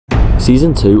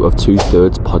Season 2 of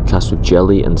 2/3 podcast with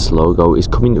Jelly and Slogo is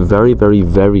coming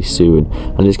very soon,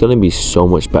 and it's going to be so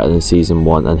much better than season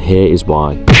 1, and here is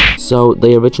why. So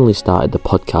they originally started the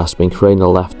podcast when Crainer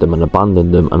left them and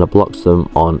abandoned them and blocked them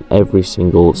on every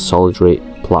single solitary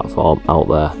platform out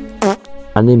there.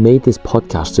 And they made this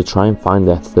podcast to try and find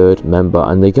their third member,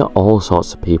 and they got all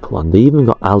sorts of people on. They even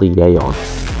got Ali Ye on.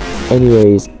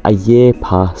 Anyways, a year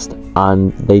passed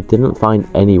and they didn't find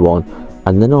anyone.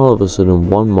 And then all of a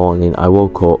sudden one morning I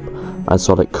woke up and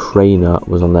saw that Crainer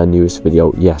was on their newest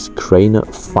video. Yes, Crainer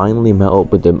finally met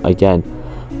up with them again,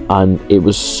 and it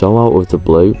was so out of the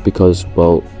blue because,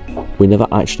 well, we never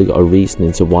actually got a reason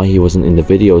into why he wasn't in the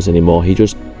videos anymore. He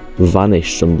just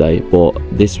vanished someday, but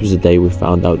this was the day we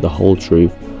found out the whole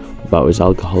truth about his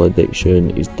alcohol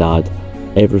addiction, his dad,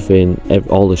 everything,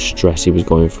 all the stress he was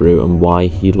going through and why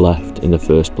he left in the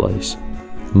first place.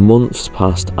 Months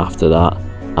passed after that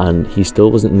and he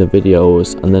still wasn't in the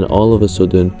videos, and then all of a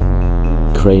sudden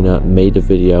Crainer made a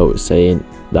video saying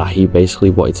that he basically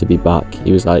wanted to be back.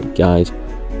 He was like, guys,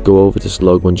 go over to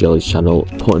Slogo Jelly's channel,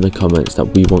 put in the comments that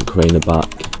we want Crainer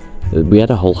back. We had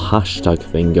a whole hashtag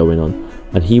thing going on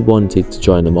and he wanted to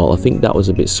join them all. I think that was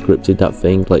a bit scripted, that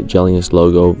thing, like Jelly and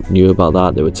Slogo knew about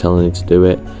that, they were telling him to do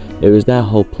it. It was their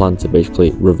whole plan to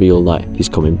basically reveal that he's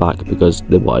coming back because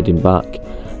they wanted him back.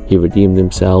 He redeemed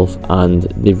himself and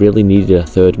they really needed a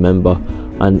third member,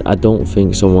 and I don't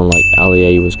think someone like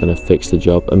Ali was going to fix the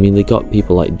job. I mean, they got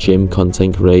people like gym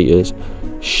content creators,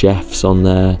 chefs on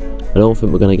there. I don't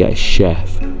think we're going to get a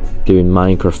chef doing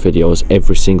Minecraft videos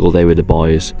every single day with the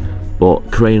boys. But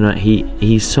Crainer,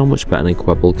 he's so much better than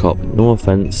Kwebbelkop. No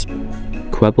offense,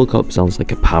 Kwebbelkop sounds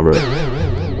like a parrot.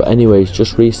 But anyways,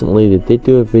 just recently they did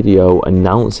do a video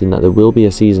announcing that there will be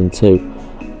a season 2.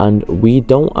 And we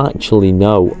don't actually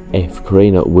know if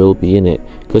Crainer will be in it.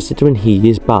 Considering he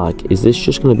is back, is this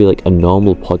just going to be like a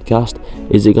normal podcast?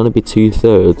 Is it going to be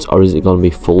 2/3 or is it going to be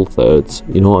full thirds?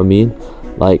 You know what I mean?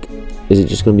 Like, is it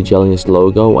just going to be Jelly and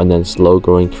Slogo, and then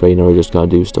Slogo and Crainer are just going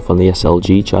to do stuff on the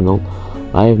SLG channel?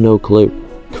 I have no clue.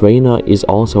 Crainer is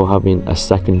also having a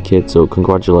second kid, so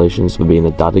congratulations for being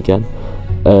a dad again.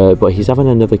 But he's having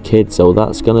another kid, so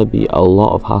that's going to be a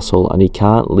lot of hassle, and he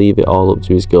can't leave it all up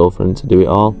to his girlfriend to do it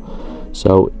all.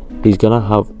 So he's going to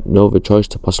have no other choice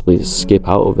to possibly skip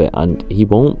out of it, and he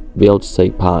won't be able to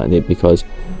take part in it because,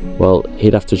 well,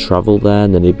 he'd have to travel there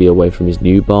and then he'd be away from his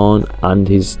newborn and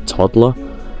his toddler.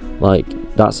 Like,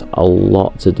 that's a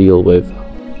lot to deal with.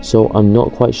 So I'm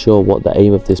not quite sure what the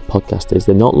aim of this podcast is.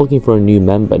 They're not looking for a new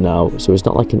member now, so it's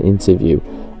not like an interview.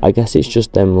 I guess it's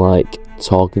just them like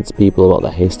talking to people about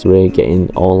their history, getting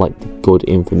all like the good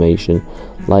information,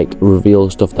 like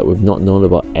reveal stuff that we've not known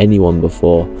about anyone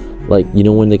before. Like, you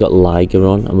know, when they got Liger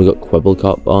on and we got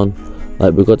Kwebbelkop on,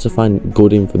 like we got to find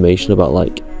good information about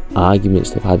like arguments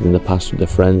they've had in the past with their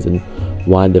friends and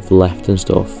why they've left and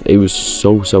stuff. It was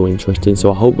so interesting,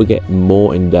 so I hope we get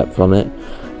more in depth on it.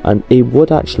 And it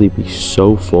would actually be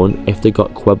so fun if they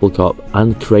got Kwebbelkop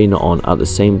and Crainer on at the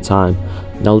same time.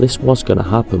 Now this was going to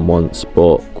happen once,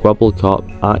 but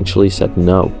Kwebbelkop actually said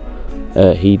no.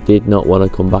 He did not want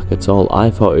to come back at all.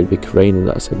 I thought it would be Crainer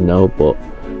that said no, but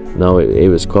no, it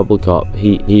was Kwebbelkop.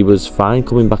 He was fine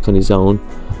coming back on his own,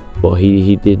 but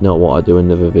he did not want to do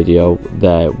another video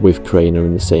there with Crainer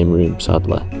in the same room,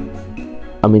 sadly.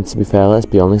 I mean, to be fair, let's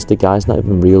be honest, the guy's not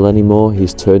even real anymore.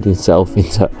 He's turned himself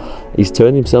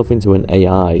into an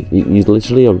AI. He's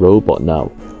literally a robot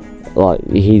now. Like,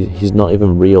 he's not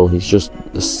even real. He's just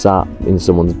sat in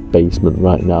someone's basement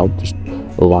right now, just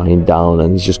lying down,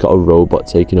 and he's just got a robot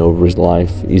taking over his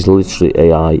life. He's literally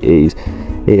AI.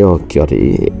 Oh god,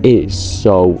 it is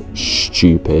so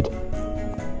stupid.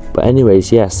 But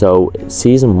anyways, yeah, so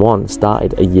season 1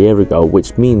 started a year ago,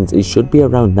 which means it should be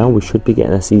around now. We should be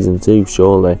getting a season 2,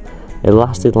 surely. It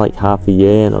lasted like half a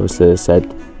year, and obviously they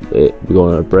said we're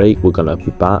going on a break, we're going to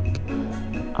be back.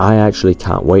 I actually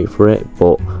can't wait for it,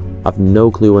 but I've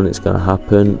no clue when it's going to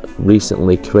happen.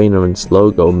 Recently, Crainer and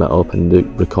Slogo met up and they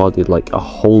recorded like a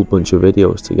whole bunch of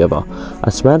videos together. I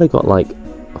swear they got like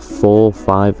 4 or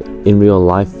 5 in real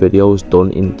life videos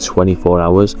done in 24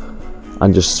 hours.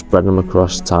 And just spread them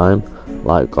across time,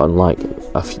 like on like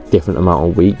a different amount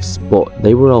of weeks, but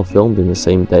they were all filmed in the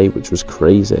same day, which was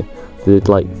crazy. They did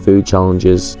like food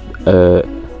challenges,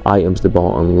 items they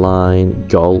bought online,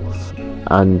 golf,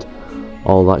 and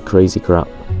all that crazy crap.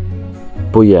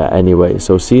 But yeah, anyway,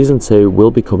 so season 2 will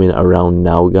be coming around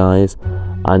now, guys,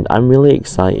 and I'm really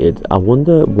excited. I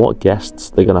wonder what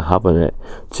guests they're gonna have on it.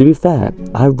 To be fair,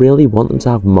 I really want them to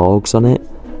have Morgs on it.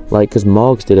 Like, because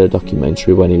Morgs did a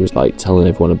documentary when he was like telling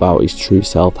everyone about his true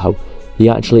self, how he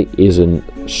actually isn't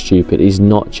stupid. He's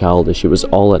not childish. It was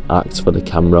all an act for the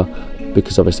camera,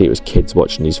 because obviously it was kids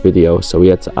watching his video, so he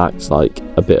had to act like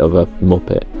a bit of a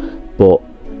muppet. But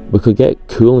we could get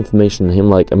cool information on him.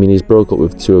 Like, I mean, he's broke up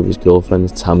with 2 of his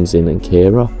girlfriends, Tamsin and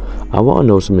Kira. I want to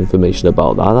know some information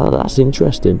about that. That's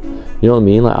interesting. You know what I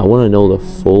mean? Like, I want to know the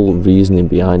full reasoning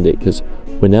behind it, because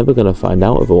we're never going to find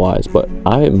out otherwise. But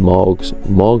I think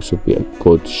Morgs would be a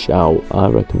good shout. I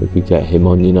reckon we could get him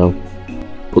on, you know.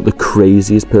 But the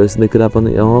craziest person they could have on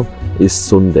it all is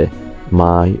Sunday.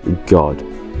 My God.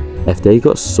 If they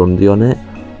got Sunday on it,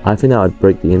 I think that would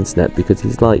break the internet, because he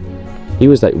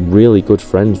was like really good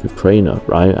friends with Crainer,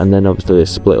 right? And then obviously they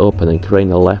split up, and then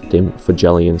Crainer left him for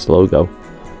Jelly and Slogo.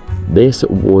 This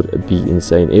would be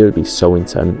insane. It would be so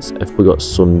intense if we got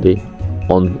Sunday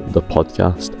on the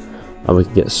podcast, and we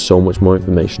could get so much more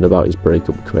information about his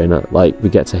breakup with Crainer. Like, we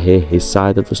get to hear his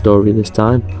side of the story this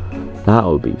time. That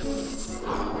would be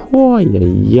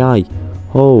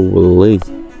holy.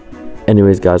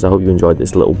 Anyways guys, I hope you enjoyed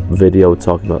this little video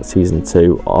talking about season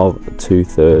 2 of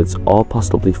 2/3 or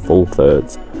possibly full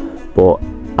thirds. But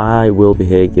I will be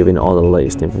here giving all the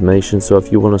latest information, so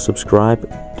if you want to subscribe,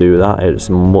 do that. It's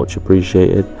much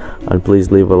appreciated, and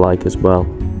please leave a like as well.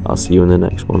 I'll see you in the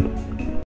next one.